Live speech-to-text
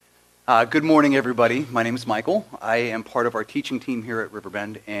Good morning, everybody. My name is Michael. I am part of our teaching team here at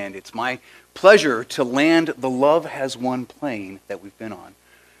Riverbend, and it's my pleasure to land the Love Has Won plane that we've been on,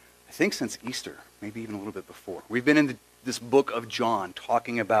 I think since Easter, maybe even a little bit before. We've been in this book of John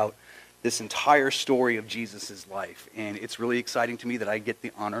talking about this entire story of Jesus' life, and it's really exciting to me that I get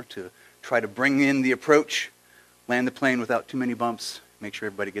the honor to try to bring in the approach, land the plane without too many bumps, make sure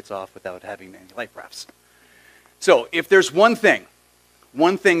everybody gets off without having any life rafts. So if there's one thing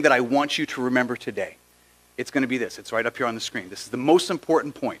that I want you to remember today, it's going to be this. It's right up here on the screen. This is the most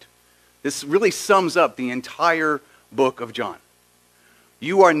important point. This really sums up the entire book of John.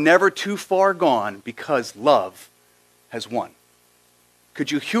 You are never too far gone because love has won.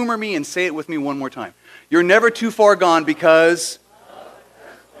 Could you humor me and say it with me one more time? You're never too far gone because...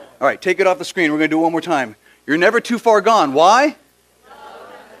 All right, take it off the screen. We're going to do it one more time. You're never too far gone. Why?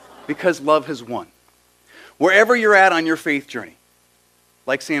 Because love has won. Wherever you're at on your faith journey,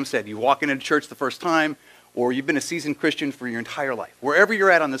 like Sam said, you walk into church the first time, or you've been a seasoned Christian for your entire life. Wherever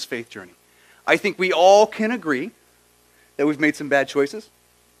you're at on this faith journey, I think we all can agree that we've made some bad choices.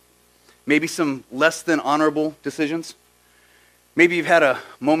 Maybe some less than honorable decisions. Maybe you've had a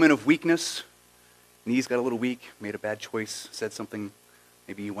moment of weakness. Knees got a little weak, made a bad choice, said something,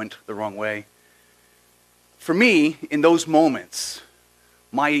 maybe you went the wrong way. For me, in those moments,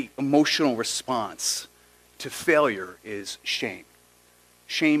 my emotional response to failure is shame.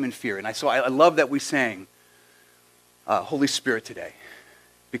 Shame and fear. And I love that we sang Holy Spirit today,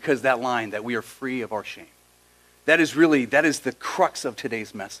 because that line, that we are free of our shame. That is the crux of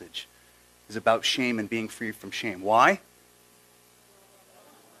today's message, is about shame and being free from shame. Why?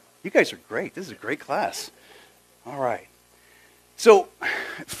 You guys are great. This is a great class. All right. So,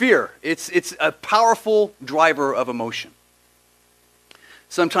 fear, it's a powerful driver of emotion.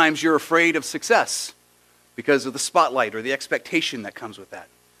 Sometimes you're afraid of success because of the spotlight or the expectation that comes with that.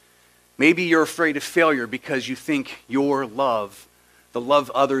 Maybe you're afraid of failure because you think your love, the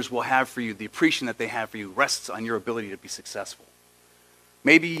love others will have for you, the appreciation that they have for you, rests on your ability to be successful.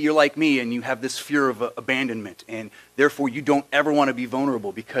 Maybe you're like me and you have this fear of abandonment, and therefore you don't ever want to be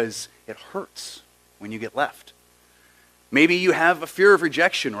vulnerable because it hurts when you get left. Maybe you have a fear of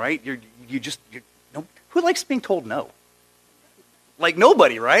rejection, right? Who likes being told no? Like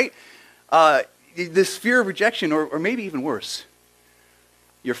nobody, right? This fear of rejection, or maybe even worse,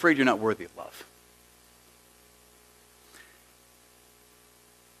 you're afraid you're not worthy of love.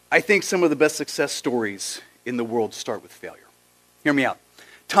 I think some of the best success stories in the world start with failure. Hear me out.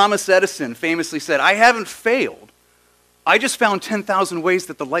 Thomas Edison famously said, "I haven't failed. I just found 10,000 ways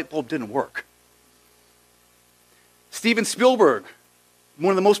that the light bulb didn't work." Steven Spielberg,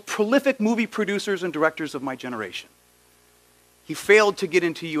 one of the most prolific movie producers and directors of my generation, he failed to get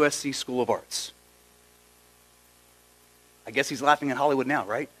into USC School of Arts. I guess he's laughing at Hollywood now,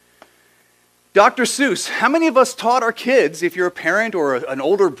 right? Dr. Seuss, how many of us taught our kids, if you're a parent or an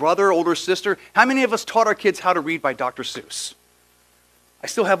older brother, older sister, how many of us taught our kids how to read by Dr. Seuss? I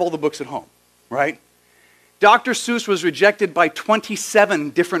still have all the books at home, right? Dr. Seuss was rejected by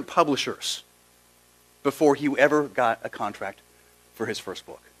 27 different publishers before he ever got a contract for his first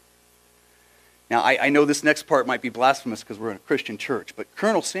book. Now, I know this next part might be blasphemous because we're in a Christian church, but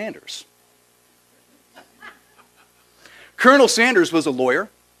Colonel Sanders was a lawyer,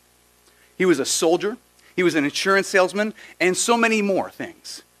 he was a soldier, he was an insurance salesman, and so many more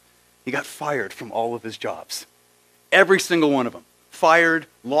things. He got fired from all of his jobs. Every single one of them. Fired,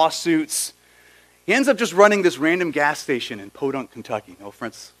 lawsuits. He ends up just running this random gas station in Podunk, Kentucky. No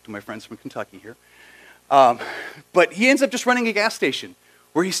offense to my friends from Kentucky here. But he ends up just running a gas station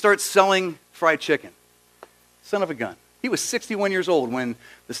where he starts selling fried chicken. Son of a gun. He was 61 years old when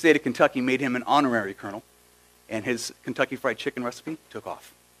the state of Kentucky made him an honorary colonel, and his Kentucky Fried Chicken recipe took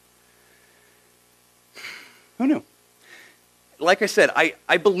off. Who knew? Like I said,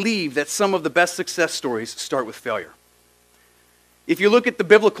 I believe that some of the best success stories start with failure. If you look at the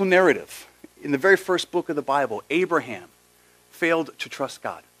biblical narrative, in the very first book of the Bible, Abraham failed to trust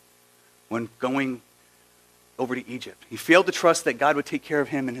God when going over to Egypt. He failed to trust that God would take care of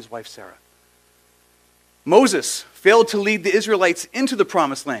him and his wife Sarah. Moses failed to lead the Israelites into the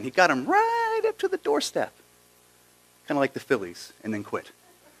promised land. He got them right up to the doorstep. Kind of like the Phillies, and then quit.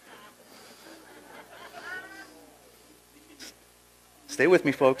 Stay with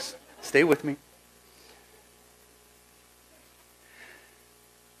me, folks. Stay with me.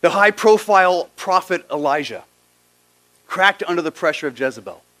 The high-profile prophet Elijah cracked under the pressure of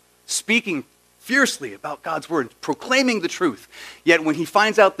Jezebel, speaking fiercely about God's word, proclaiming the truth. Yet when he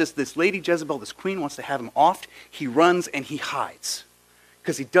finds out this lady Jezebel, this queen, wants to have him off, he runs and he hides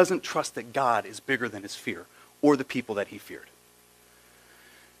because he doesn't trust that God is bigger than his fear or the people that he feared.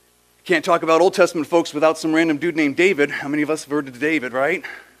 Can't talk about Old Testament folks without some random dude named David. How many of us have heard of David, right?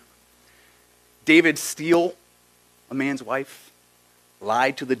 David steal a man's wife,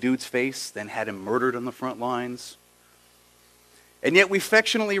 lied to the dude's face, then had him murdered on the front lines. And yet we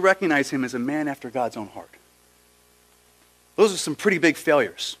affectionately recognize him as a man after God's own heart. Those are some pretty big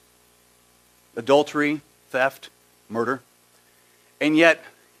failures. Adultery, theft, murder. And yet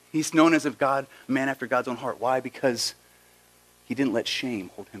he's known as a man after God's own heart. Why? Because he didn't let shame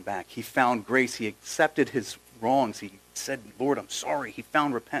hold him back. He found grace. He accepted his wrongs. He said, Lord, I'm sorry. He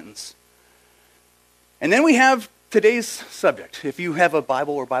found repentance. And then we have today's subject. If you have a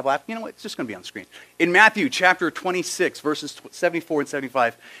Bible or Bible app, you know what? It's just going to be on screen. In Matthew chapter 26, verses 74 and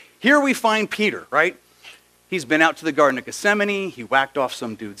 75, here we find Peter, right? He's been out to the Garden of Gethsemane. He whacked off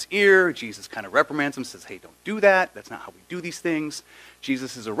some dude's ear. Jesus kind of reprimands him, says, hey, don't do that. That's not how we do these things.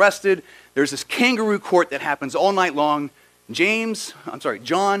 Jesus is arrested. There's this kangaroo court that happens all night long.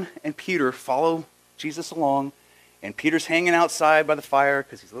 John and Peter follow Jesus along, and Peter's hanging outside by the fire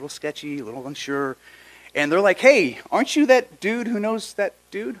because he's a little sketchy, a little unsure. And they're like, hey, aren't you that dude who knows that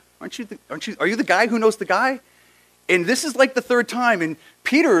dude? Are you the guy who knows the guy? And this is like the third time, and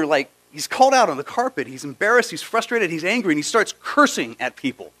Peter, he's called out on the carpet. He's embarrassed, he's frustrated, he's angry, and he starts cursing at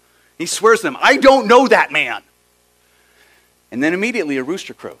people. He swears to them, I don't know that man. And then immediately a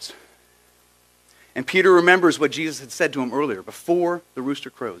rooster crows. And Peter remembers what Jesus had said to him earlier. Before the rooster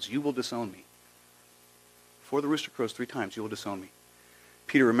crows, you will disown me. Before the rooster crows 3 times, you will disown me.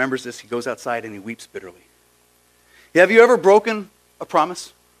 Peter remembers this. He goes outside and he weeps bitterly. Have you ever broken a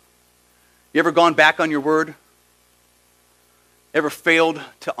promise? You ever gone back on your word? Ever failed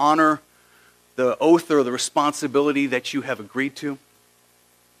to honor the oath or the responsibility that you have agreed to?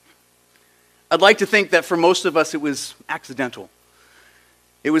 I'd like to think that for most of us it was accidental.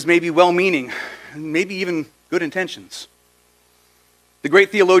 It was maybe well-meaning, maybe even good intentions. The great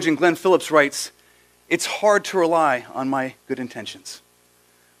theologian Glenn Phillips writes, it's hard to rely on my good intentions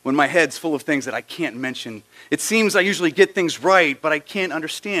when my head's full of things that I can't mention. It seems I usually get things right, but I can't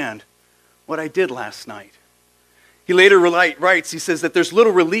understand what I did last night. He later writes, he says that there's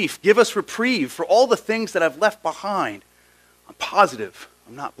little relief. Give us reprieve for all the things that I've left behind. I'm positive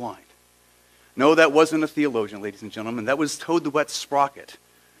I'm not blind. No, that wasn't a theologian, ladies and gentlemen. That was Toad the Wet Sprocket.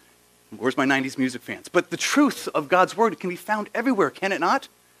 Where's my 90s music fans? But the truth of God's word can be found everywhere, can it not?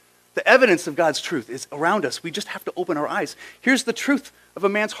 The evidence of God's truth is around us. We just have to open our eyes. Here's the truth of a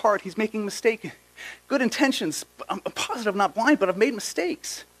man's heart. He's making a mistake. Good intentions. I'm positive I'm not blind, but I've made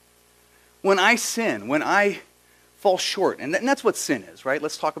mistakes. When I sin, when I fall short, and that's what sin is, right?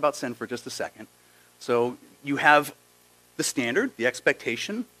 Let's talk about sin for just a second. So you have the standard, the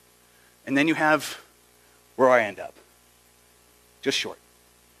expectation, and then you have where I end up. Just short.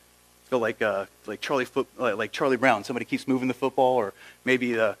 Feel like Charlie Brown. Somebody keeps moving the football, or maybe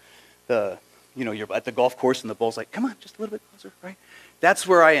you're at the golf course and the ball's like, come on, just a little bit closer, right? That's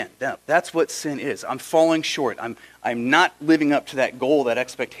where I end up. That's what sin is. I'm falling short. I'm not living up to that goal, that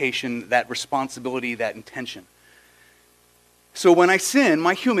expectation, that responsibility, that intention. So when I sin,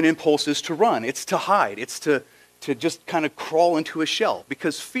 my human impulse is to run. It's to hide. It's to just kind of crawl into a shell,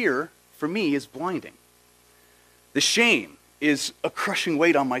 because fear, for me, is blinding. The shame is a crushing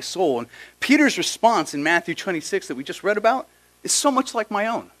weight on my soul. And Peter's response in Matthew 26 that we just read about is so much like my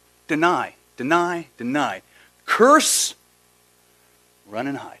own. Deny, deny, deny. Curse, run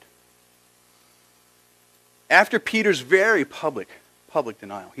and hide. After Peter's very public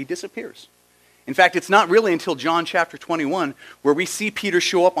denial, he disappears. In fact, it's not really until John chapter 21 where we see Peter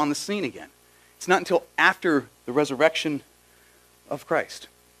show up on the scene again. It's not until after the resurrection of Christ.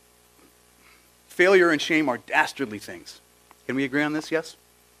 Failure and shame are dastardly things. Can we agree on this? Yes?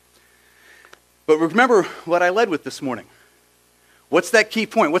 But remember what I led with this morning. What's that key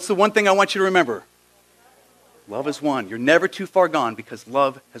point? What's the one thing I want you to remember? Love has won. You're never too far gone because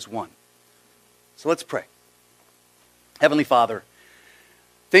love has won. So let's pray. Heavenly Father,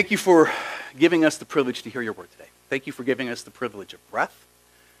 thank you for giving us the privilege to hear your word today. Thank you for giving us the privilege of breath,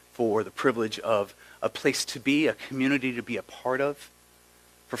 for the privilege of a place to be, a community to be a part of,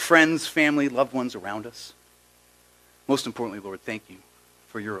 for friends, family, loved ones around us. Most importantly, Lord, thank you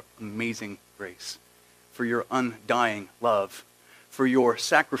for your amazing grace, for your undying love, for your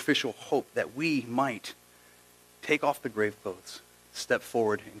sacrificial hope that we might take off the grave clothes, step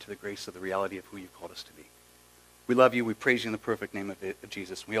forward into the grace of the reality of who you called us to be. We love you. We praise you in the perfect name of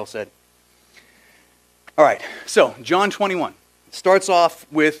Jesus. We all said, all right, so John 21 starts off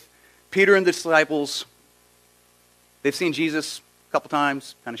with Peter and the disciples. They've seen Jesus a couple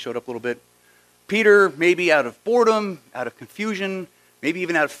times, kind of showed up a little bit. Peter, maybe out of boredom, out of confusion, maybe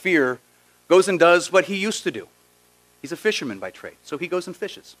even out of fear, goes and does what he used to do. He's a fisherman by trade, so he goes and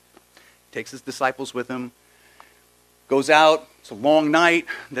fishes. takes his disciples with him, goes out. It's a long night.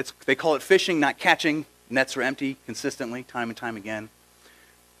 They call it fishing, not catching. Nets are empty consistently, time and time again.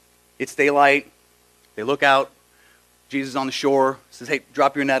 It's daylight. They look out. Jesus is on the shore. Says, hey,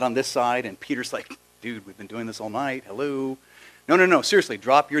 drop your net on this side. And Peter's like, dude, we've been doing this all night. Hello. No, seriously,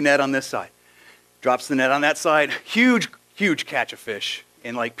 drop your net on this side. Drops the net on that side. Huge catch of fish.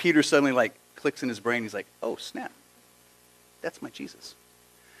 And like Peter suddenly like clicks in his brain. He's like, oh, snap. That's my Jesus.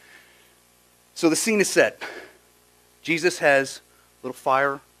 So the scene is set. Jesus has a little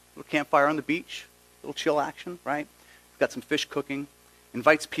fire, little campfire on the beach, a little chill action, right? Got some fish cooking.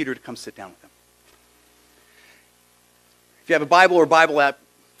 Invites Peter to come sit down with him. If you have a Bible or Bible app,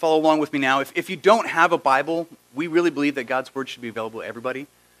 follow along with me now. If you don't have a Bible, we really believe that God's Word should be available to everybody.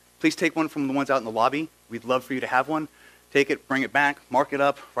 Please take one from the ones out in the lobby. We'd love for you to have one. Take it, bring it back, mark it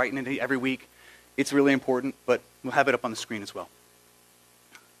up, write it every week. It's really important, but we'll have it up on the screen as well.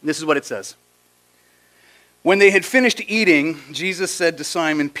 This is what it says. When they had finished eating, Jesus said to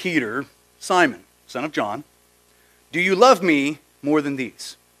Simon Peter, Simon, son of John, do you love me more than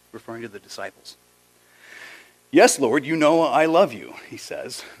these? Referring to the disciples. Yes, Lord, you know I love you, he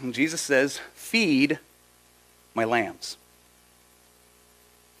says. And Jesus says, feed my lambs.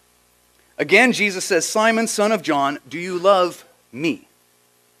 Again, Jesus says, Simon, son of John, do you love me?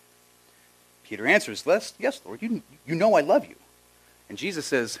 Peter answers, yes, Lord, you know I love you. And Jesus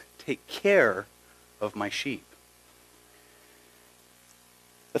says, take care of my sheep.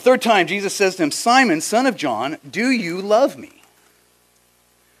 The third time, Jesus says to him, Simon, son of John, do you love me?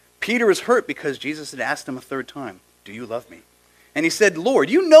 Peter is hurt because Jesus had asked him a third time, do you love me? And he said, Lord,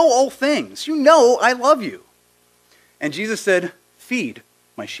 you know all things. You know I love you. And Jesus said, feed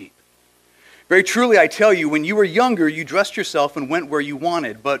my sheep. Very truly, I tell you, when you were younger, you dressed yourself and went where you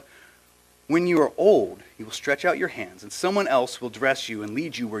wanted. But when you are old, you will stretch out your hands, and someone else will dress you and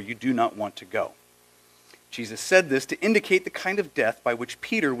lead you where you do not want to go. Jesus said this to indicate the kind of death by which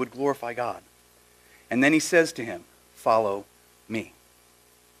Peter would glorify God. And then he says to him, follow me.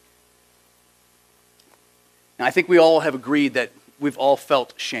 Now, I think we all have agreed that we've all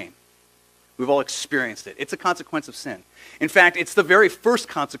felt shame. We've all experienced it. It's a consequence of sin. In fact, it's the very first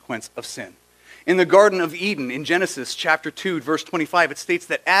consequence of sin. In the Garden of Eden, in Genesis chapter 2, verse 25, it states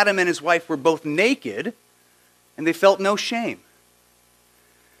that Adam and his wife were both naked and they felt no shame.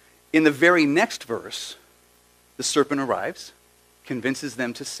 In the very next verse, the serpent arrives, convinces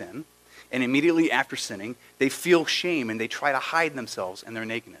them to sin, and immediately after sinning, they feel shame and they try to hide themselves in their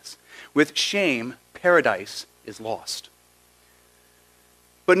nakedness. With shame, paradise is lost.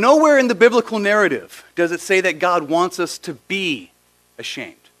 But nowhere in the biblical narrative does it say that God wants us to be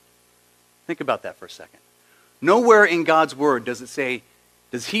ashamed. Think about that for a second. Nowhere in God's word does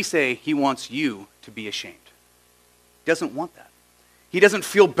he say he wants you to be ashamed. He doesn't want that. He doesn't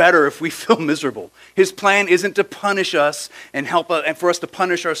feel better if we feel miserable. His plan isn't to punish us and for us to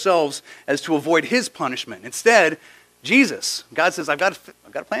punish ourselves as to avoid his punishment. Instead, Jesus, God says, I've got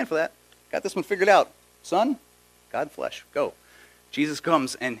a plan for that. Got this one figured out. Son, God in flesh, go. Jesus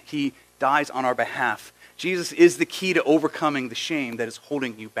comes and he dies on our behalf. Jesus is the key to overcoming the shame that is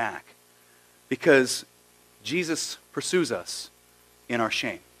holding you back. Because Jesus pursues us in our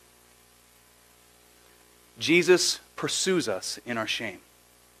shame. Jesus pursues us in our shame.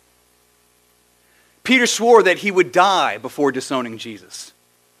 Peter swore that he would die before disowning Jesus.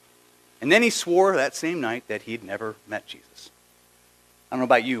 And then he swore that same night that he'd never met Jesus. I don't know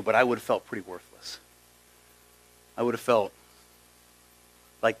about you, but I would have felt pretty worthless. I would have felt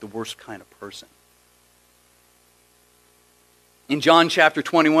like the worst kind of person. In John chapter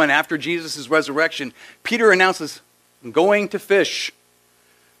 21, after Jesus' resurrection, Peter announces, I'm going to fish.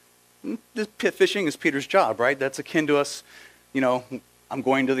 Fishing is Peter's job, right? That's akin to us, I'm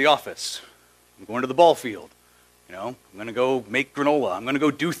going to the office. I'm going to the ball field. I'm going to go make granola. I'm going to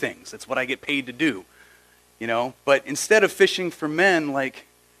go do things. That's what I get paid to do. But instead of fishing for men like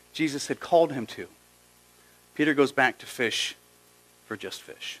Jesus had called him to, Peter goes back to fish for just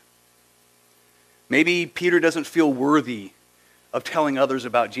fish. Maybe Peter doesn't feel worthy of telling others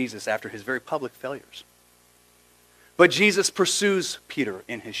about Jesus after his very public failures. But Jesus pursues Peter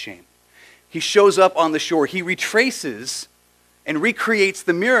in his shame. He shows up on the shore. He retraces and recreates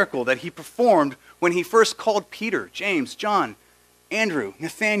the miracle that he performed when he first called Peter, James, John, Andrew,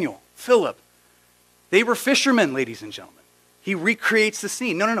 Nathaniel, Philip. They were fishermen, ladies and gentlemen. He recreates the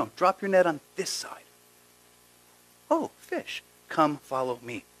scene. No, drop your net on this side. Oh, fish. Come, follow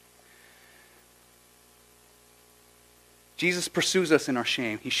me. Jesus pursues us in our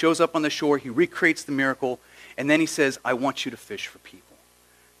shame. He shows up on the shore, he recreates the miracle, and then he says, I want you to fish for people.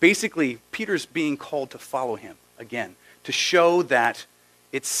 Basically, Peter's being called to follow him again, to show that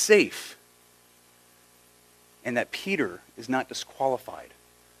it's safe and that Peter is not disqualified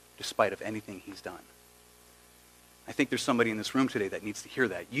despite of anything he's done. I think there's somebody in this room today that needs to hear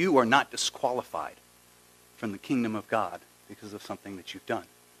that. You are not disqualified from the kingdom of God because of something that you've done.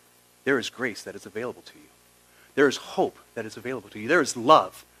 There is grace that is available to you. There is hope that is available to you. There is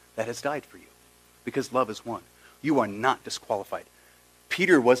love that has died for you because love is one. You are not disqualified.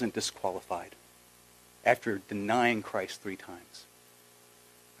 Peter wasn't disqualified after denying Christ 3 times.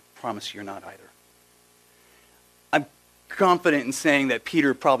 I promise you're not either. I'm confident in saying that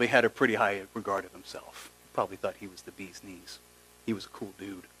Peter probably had a pretty high regard of himself. He probably thought he was the bee's knees. He was a cool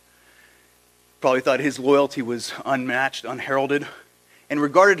dude. Probably thought his loyalty was unmatched, unheralded, and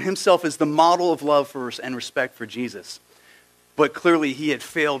regarded himself as the model of love for and respect for Jesus. But clearly he had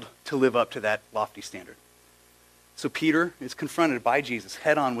failed to live up to that lofty standard. So Peter is confronted by Jesus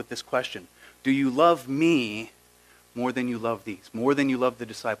head on with this question: do you love me more than you love these? More than you love the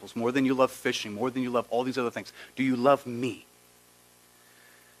disciples? More than you love fishing? More than you love all these other things? Do you love me?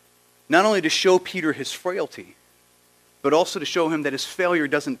 Not only to show Peter his frailty, but also to show him that his failure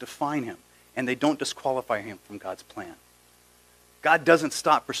doesn't define him and they don't disqualify him from God's plan. God doesn't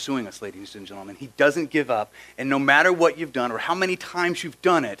stop pursuing us, ladies and gentlemen. He doesn't give up. And no matter what you've done or how many times you've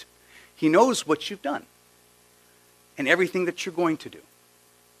done it, he knows what you've done and everything that you're going to do.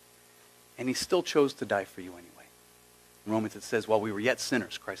 And he still chose to die for you anyway. In Romans it says, while we were yet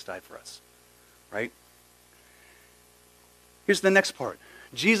sinners, Christ died for us. Right? Here's the next part.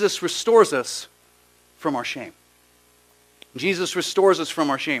 Jesus restores us from our shame. Jesus restores us from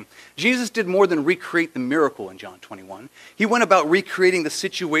our shame. Jesus did more than recreate the miracle in John 21. He went about recreating the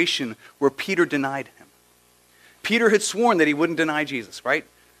situation where Peter denied him. Peter had sworn that he wouldn't deny Jesus, right?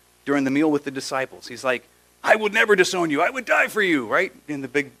 During the meal with the disciples. He's like, I would never disown you. I would die for you, right? In the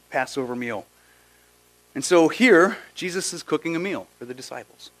big Passover meal. And so here, Jesus is cooking a meal for the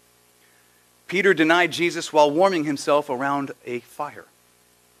disciples. Peter denied Jesus while warming himself around a fire.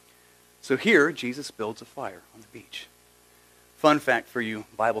 So here, Jesus builds a fire on the beach. Fun fact for you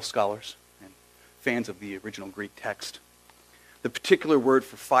Bible scholars and fans of the original Greek text. The particular word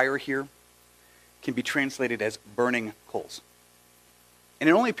for fire here can be translated as burning coals. And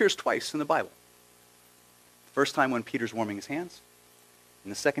it only appears twice in the Bible. The first time when Peter's warming his hands,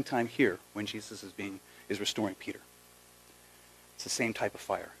 and the second time here when Jesus is restoring Peter. It's the same type of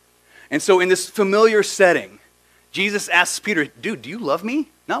fire. And so in this familiar setting, Jesus asks Peter, dude, do you love me?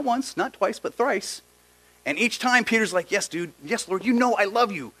 Not once, not twice, but thrice. And each time Peter's like, yes, dude, yes, Lord, you know I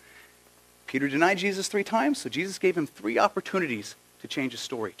love you. Peter denied Jesus 3 times, so Jesus gave him 3 opportunities to change his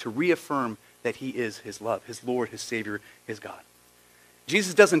story, to reaffirm that he is his love, his Lord, his Savior, his God.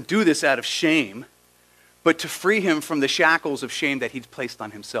 Jesus doesn't do this out of shame, but to free him from the shackles of shame that he'd placed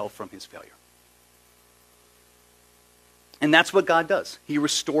on himself from his failure. And that's what God does. He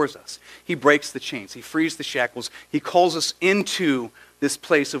restores us. He breaks the chains. He frees the shackles. He calls us into this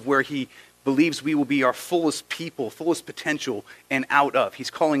place of where he believes we will be our fullest people, fullest potential, and out of. He's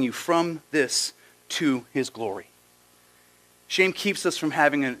calling you from this to his glory. Shame keeps us from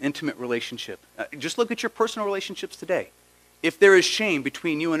having an intimate relationship. Just look at your personal relationships today. If there is shame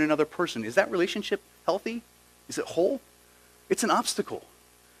between you and another person, is that relationship healthy? Is it whole? It's an obstacle.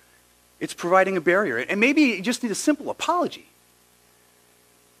 It's providing a barrier. And maybe you just need a simple apology.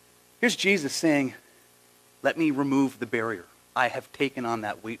 Here's Jesus saying, let me remove the barrier. I have taken on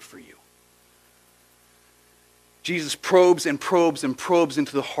that weight for you. Jesus probes and probes and probes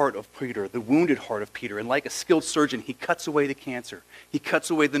into the heart of Peter, the wounded heart of Peter. And like a skilled surgeon, he cuts away the cancer. He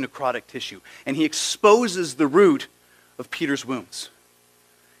cuts away the necrotic tissue. And he exposes the root of Peter's wounds.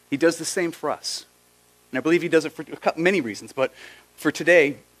 He does the same for us. And I believe he does it for many reasons. But for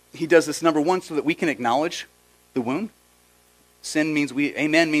today, he does this, number one, so that we can acknowledge the wound.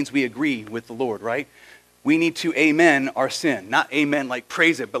 Amen means we agree with the Lord, right? We need to amen our sin. Not amen like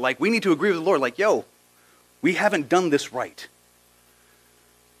praise it, but like we need to agree with the Lord. Like, yo, we haven't done this right.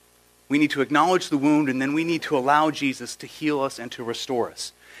 We need to acknowledge the wound, and then we need to allow Jesus to heal us and to restore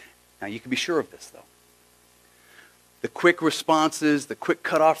us. Now, you can be sure of this, though. The quick responses, the quick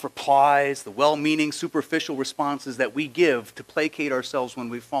cut-off replies, the well-meaning, superficial responses that we give to placate ourselves when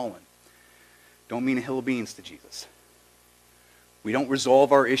we've fallen don't mean a hill of beans to Jesus. We don't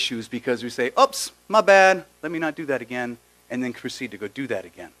resolve our issues because we say, oops, my bad, let me not do that again, and then proceed to go do that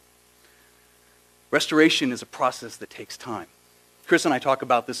again. Restoration is a process that takes time. Chris and I talk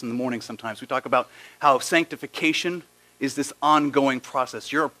about this in the morning sometimes. We talk about how sanctification is this ongoing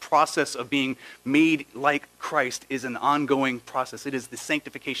process. Your process of being made like Christ is an ongoing process. It is the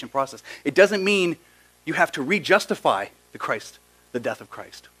sanctification process. It doesn't mean you have to re-justify the death of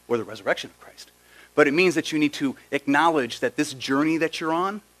Christ, or the resurrection of Christ. But it means that you need to acknowledge that this journey that you're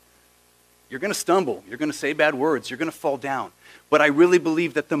on You're going to stumble. You're going to say bad words. You're going to fall down. But I really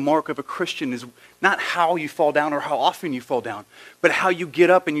believe that the mark of a Christian is not how you fall down or how often you fall down, but how you get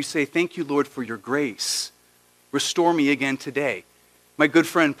up and you say, thank you, Lord, for your grace. Restore me again today. My good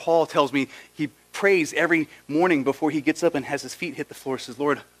friend Paul tells me he prays every morning before he gets up and has his feet hit the floor. He says,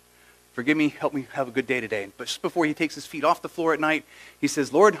 Lord, forgive me, help me have a good day today. But just before he takes his feet off the floor at night, he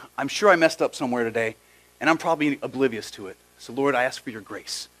says, Lord, I'm sure I messed up somewhere today, and I'm probably oblivious to it. So Lord, I ask for your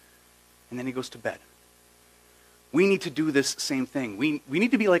grace. And then he goes to bed. We need to do this same thing. We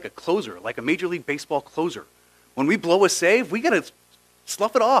need to be like a closer, like a Major League Baseball closer. When we blow a save, we got to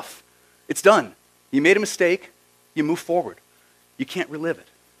slough it off. It's done. You made a mistake. You move forward. You can't relive it.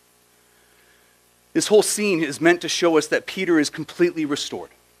 This whole scene is meant to show us that Peter is completely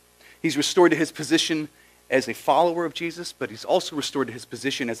restored. He's restored to his position as a follower of Jesus, but he's also restored to his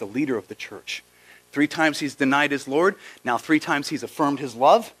position as a leader of the church. 3 times he's denied his Lord. Now 3 times he's affirmed his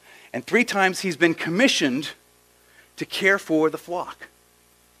love. And 3 times he's been commissioned to care for the flock.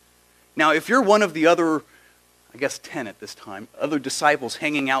 Now, if you're one of the other, 10 at this time, other disciples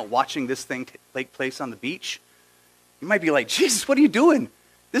hanging out watching this thing take place on the beach, you might be like, Jesus, what are you doing?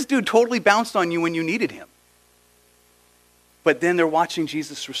 This dude totally bounced on you when you needed him. But then they're watching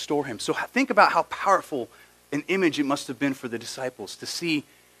Jesus restore him. So think about how powerful an image it must have been for the disciples to see,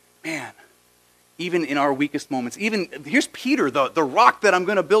 man, even in our weakest moments, here's Peter, the rock that I'm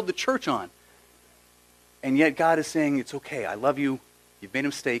going to build the church on. And yet God is saying, it's okay, I love you, you've made a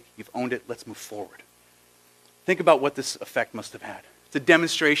mistake, you've owned it, let's move forward. Think about what this effect must have had. It's a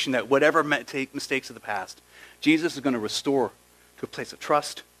demonstration that whatever mistakes of the past, Jesus is going to restore to a place of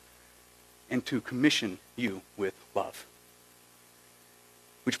trust and to commission you with love.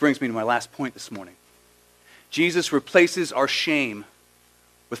 Which brings me to my last point this morning. Jesus replaces our shame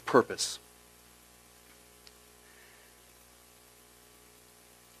with purpose.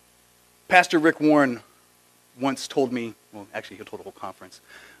 Pastor Rick Warren once told me, he told the whole conference.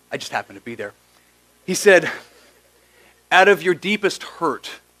 I just happened to be there. He said, out of your deepest hurt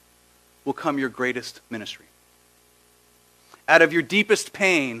will come your greatest ministry. Out of your deepest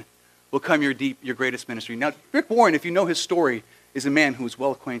pain will come your greatest ministry. Now, Rick Warren, if you know his story, is a man who is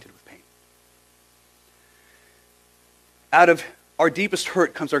well acquainted with pain. Out of our deepest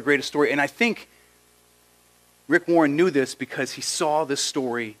hurt comes our greatest story. And I think Rick Warren knew this because he saw this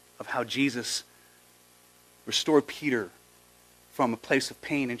story of how Jesus restored Peter from a place of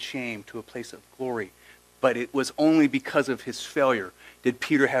pain and shame to a place of glory. But it was only because of his failure did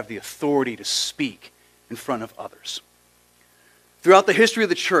Peter have the authority to speak in front of others. Throughout the history of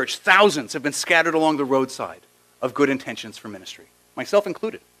the church, thousands have been scattered along the roadside of good intentions for ministry, myself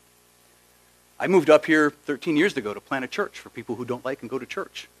included. I moved up here 13 years ago to plant a church for people who don't like and go to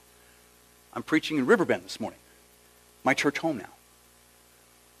church. I'm preaching in Riverbend this morning, my church home now.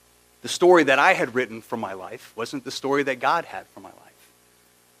 The story that I had written for my life wasn't the story that God had for my life.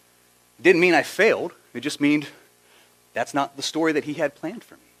 It didn't mean I failed. It just meant that's not the story that he had planned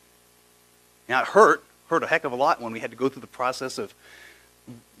for me. Now, it hurt a heck of a lot when we had to go through the process of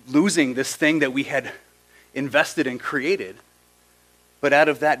losing this thing that we had invested and created. But out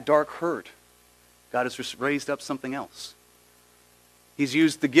of that dark hurt, God has raised up something else. He's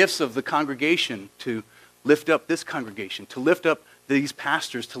used the gifts of the congregation to lift up this congregation, to lift up these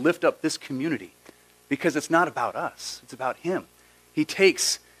pastors, to lift up this community. Because it's not about us, it's about him. He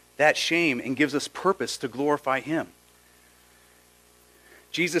takes that shame and gives us purpose to glorify him.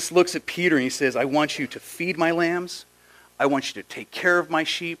 Jesus looks at Peter and he says, I want you to feed my lambs, I want you to take care of my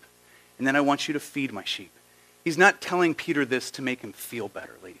sheep, and then I want you to feed my sheep. He's not telling Peter this to make him feel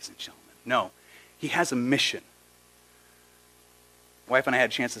better, ladies and gentlemen. No, he has a mission. My wife and I had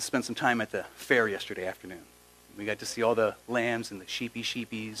a chance to spend some time at the fair yesterday afternoon. We got to see all the lambs and the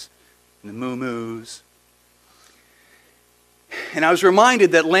sheepies and the moo-moos. And I was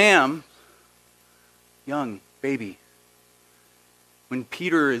reminded that lamb, young baby, when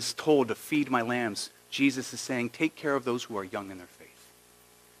Peter is told to feed my lambs, Jesus is saying, take care of those who are young in their faith.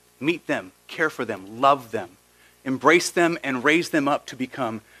 Meet them, care for them, love them, embrace them, and raise them up to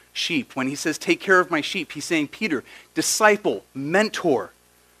become sheep. When he says, take care of my sheep, he's saying, Peter, disciple, mentor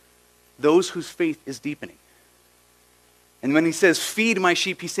those whose faith is deepening. And when he says, feed my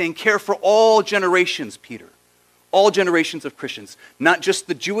sheep, he's saying, care for all generations, Peter. All generations of Christians. Not just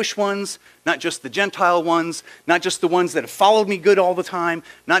the Jewish ones, not just the Gentile ones, not just the ones that have followed me good all the time,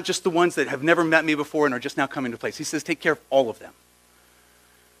 not just the ones that have never met me before and are just now coming to place. He says, take care of all of them.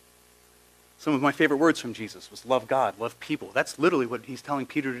 Some of my favorite words from Jesus was love God, love people. That's literally what he's telling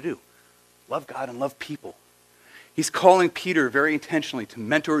Peter to do. Love God and love people. He's calling Peter very intentionally to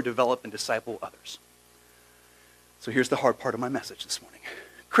mentor, develop, and disciple others. So here's the hard part of my message this morning.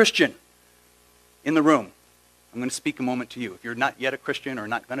 Christian, in the room, I'm going to speak a moment to you. If you're not yet a Christian or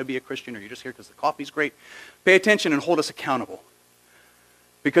not going to be a Christian or you're just here because the coffee's great, pay attention and hold us accountable.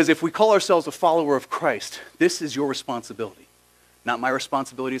 Because if we call ourselves a follower of Christ, this is your responsibility. Not my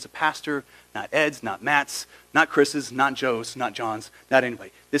responsibility as a pastor, not Ed's, not Matt's, not Chris's, not Joe's, not John's, not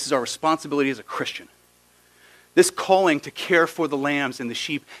anybody. This is our responsibility as a Christian. This calling to care for the lambs and the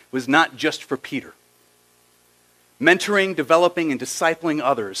sheep was not just for Peter. Mentoring, developing, and discipling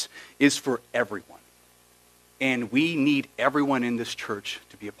others is for everyone. And we need everyone in this church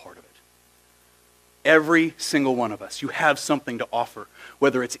to be a part of it. Every single one of us. You have something to offer,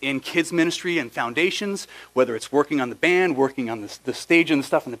 whether it's in kids ministry and foundations, whether it's working on the band, working on the stage and the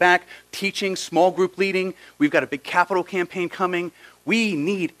stuff in the back, teaching, small group leading. We've got a big capital campaign coming. We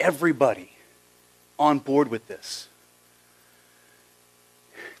need everybody on board with this.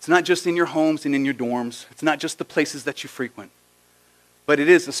 It's not just in your homes and in your dorms. It's not just the places that you frequent. But it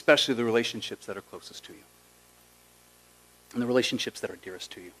is especially the relationships that are closest to you. And the relationships that are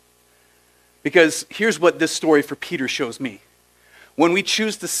dearest to you. Because here's what this story for Peter shows me. When we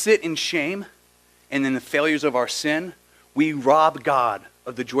choose to sit in shame and in the failures of our sin, we rob God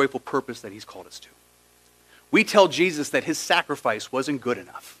of the joyful purpose that he's called us to. We tell Jesus that his sacrifice wasn't good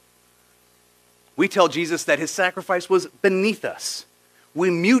enough. We tell Jesus that his sacrifice was beneath us. We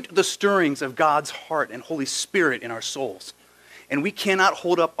mute the stirrings of God's heart and Holy Spirit in our souls. And we cannot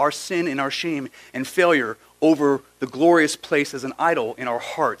hold up our sin and our shame and failure over the glorious place as an idol in our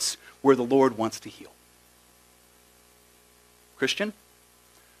hearts where the Lord wants to heal. Christian,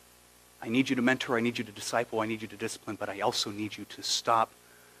 I need you to mentor, I need you to disciple, I need you to discipline, but I also need you to stop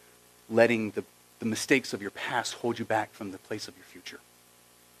letting the mistakes of your past hold you back from the place of your future.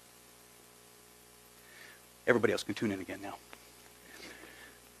 Everybody else can tune in again now.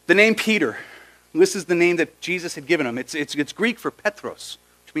 The name Peter, this is the name that Jesus had given him. It's Greek for Petros,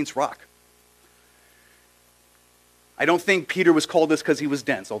 which means rock. I don't think Peter was called this because he was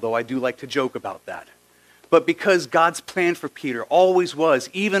dense, although I do like to joke about that. But because God's plan for Peter always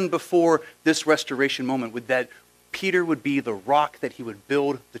was, even before this restoration moment, that Peter would be the rock that he would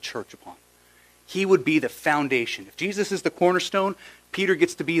build the church upon. He would be the foundation. If Jesus is the cornerstone, Peter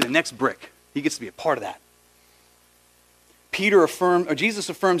gets to be the next brick. He gets to be a part of that. Jesus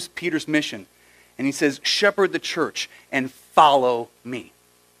affirms Peter's mission, and he says, shepherd the church and follow me.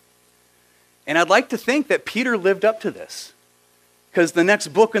 And I'd like to think that Peter lived up to this, because the next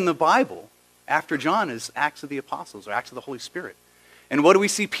book in the Bible after John is Acts of the Apostles, or Acts of the Holy Spirit. And what do we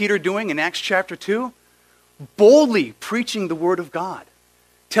see Peter doing in Acts chapter 2? Boldly preaching the word of God,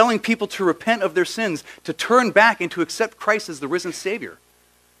 telling people to repent of their sins, to turn back and to accept Christ as the risen Savior.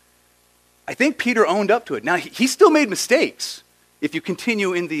 I think Peter owned up to it. Now, he still made mistakes. If you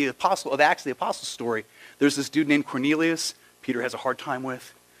continue in the Acts of the Apostles story, there's this dude named Cornelius Peter has a hard time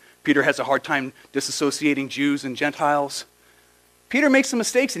with. Peter has a hard time disassociating Jews and Gentiles. Peter makes some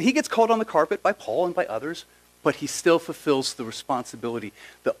mistakes, and he gets called on the carpet by Paul and by others, but he still fulfills the responsibility,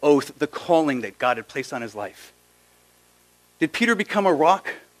 the oath, the calling that God had placed on his life. Did Peter become a rock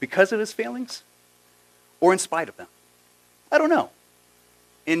because of his failings or in spite of them? I don't know.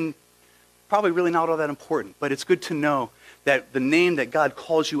 And probably really not all that important, but it's good to know that the name that God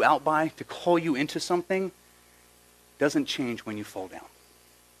calls you out by, to call you into something, doesn't change when you fall down.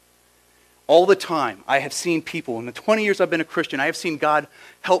 All the time, I have seen people, in the 20 years I've been a Christian, I have seen God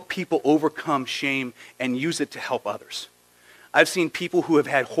help people overcome shame and use it to help others. I've seen people who have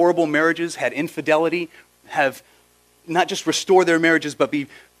had horrible marriages, had infidelity, have not just restore their marriages, but be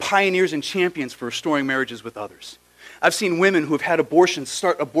pioneers and champions for restoring marriages with others. I've seen women who have had abortions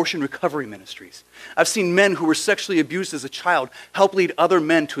start abortion recovery ministries. I've seen men who were sexually abused as a child help lead other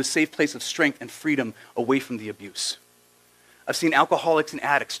men to a safe place of strength and freedom away from the abuse. I've seen alcoholics and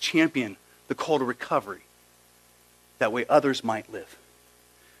addicts champion the call to recovery. That way others might live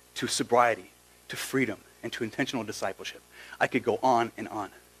to sobriety, to freedom, and to intentional discipleship. I could go on and on.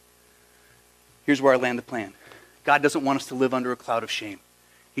 Here's where I land the plan. God doesn't want us to live under a cloud of shame.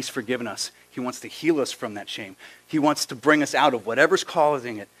 He's forgiven us. He wants to heal us from that shame. He wants to bring us out of whatever's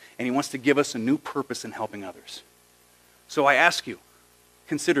causing it, and he wants to give us a new purpose in helping others. So I ask you,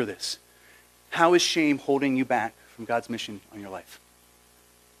 consider this. How is shame holding you back from God's mission on your life?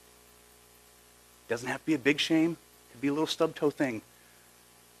 It doesn't have to be a big shame. It could be a little stub toe thing.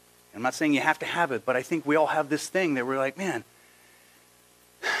 I'm not saying you have to have it, but I think we all have this thing that we're like, man,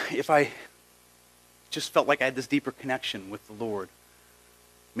 if I just felt like I had this deeper connection with the Lord,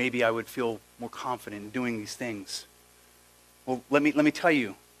 maybe I would feel more confident in doing these things. Well, let me tell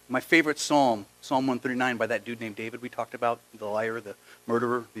you, my favorite psalm, Psalm 139 by that dude named David we talked about, the liar, the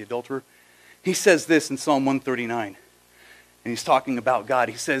murderer, the adulterer. He says this in Psalm 139. And he's talking about God.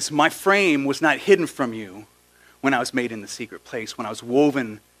 He says, my frame was not hidden from you when I was made in the secret place, when I was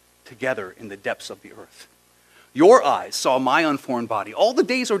woven together in the depths of the earth. Your eyes saw my unformed body. All the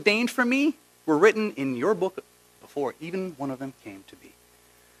days ordained for me were written in your book before even one of them came to be.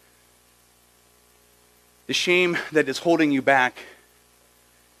 The shame that is holding you back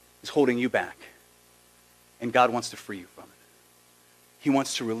is holding you back. And God wants to free you from it. He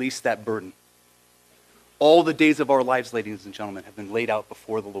wants to release that burden. All the days of our lives, ladies and gentlemen, have been laid out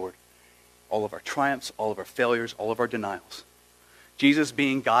before the Lord. All of our triumphs, all of our failures, all of our denials. Jesus,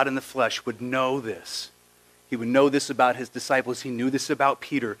 being God in the flesh, would know this. He would know this about his disciples. He knew this about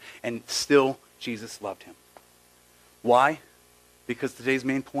Peter. And still, Jesus loved him. Why? Because today's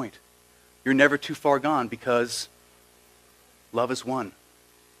main point. You're never too far gone because love is one.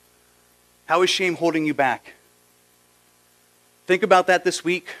 How is shame holding you back? Think about that this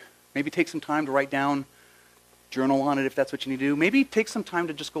week. Maybe take some time to write down, journal on it if that's what you need to do. Maybe take some time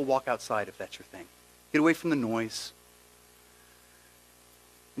to just go walk outside if that's your thing. Get away from the noise.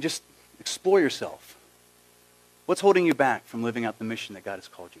 And just explore yourself. What's holding you back from living out the mission that God has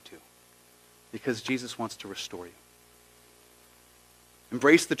called you to? Because Jesus wants to restore you.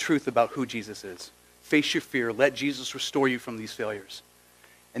 Embrace the truth about who Jesus is. Face your fear. Let Jesus restore you from these failures.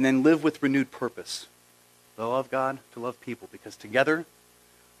 And then live with renewed purpose. To love God, to love people, because together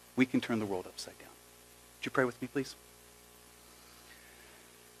we can turn the world upside down. Would you pray with me, please?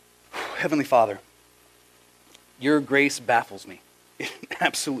 Heavenly Father, your grace baffles me. It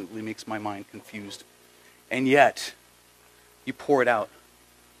absolutely makes my mind confused. And yet, you pour it out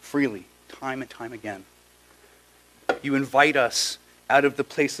freely, time and time again. You invite us out of the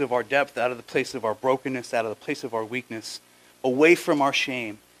place of our depth, out of the place of our brokenness, out of the place of our weakness, away from our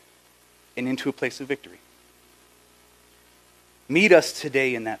shame, and into a place of victory. Meet us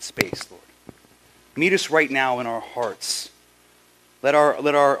today in that space, Lord. Meet us right now in our hearts. Let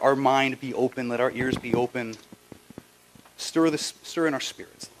our mind be open. Let our ears be open. Stir in our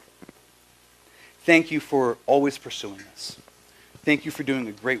spirits, Lord. Thank you for always pursuing us. Thank you for doing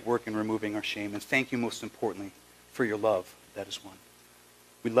a great work in removing our shame. And thank you, most importantly, for your love that is one.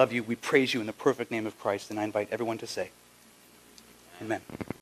 We love you. We praise you in the perfect name of Christ. And I invite everyone to say, Amen.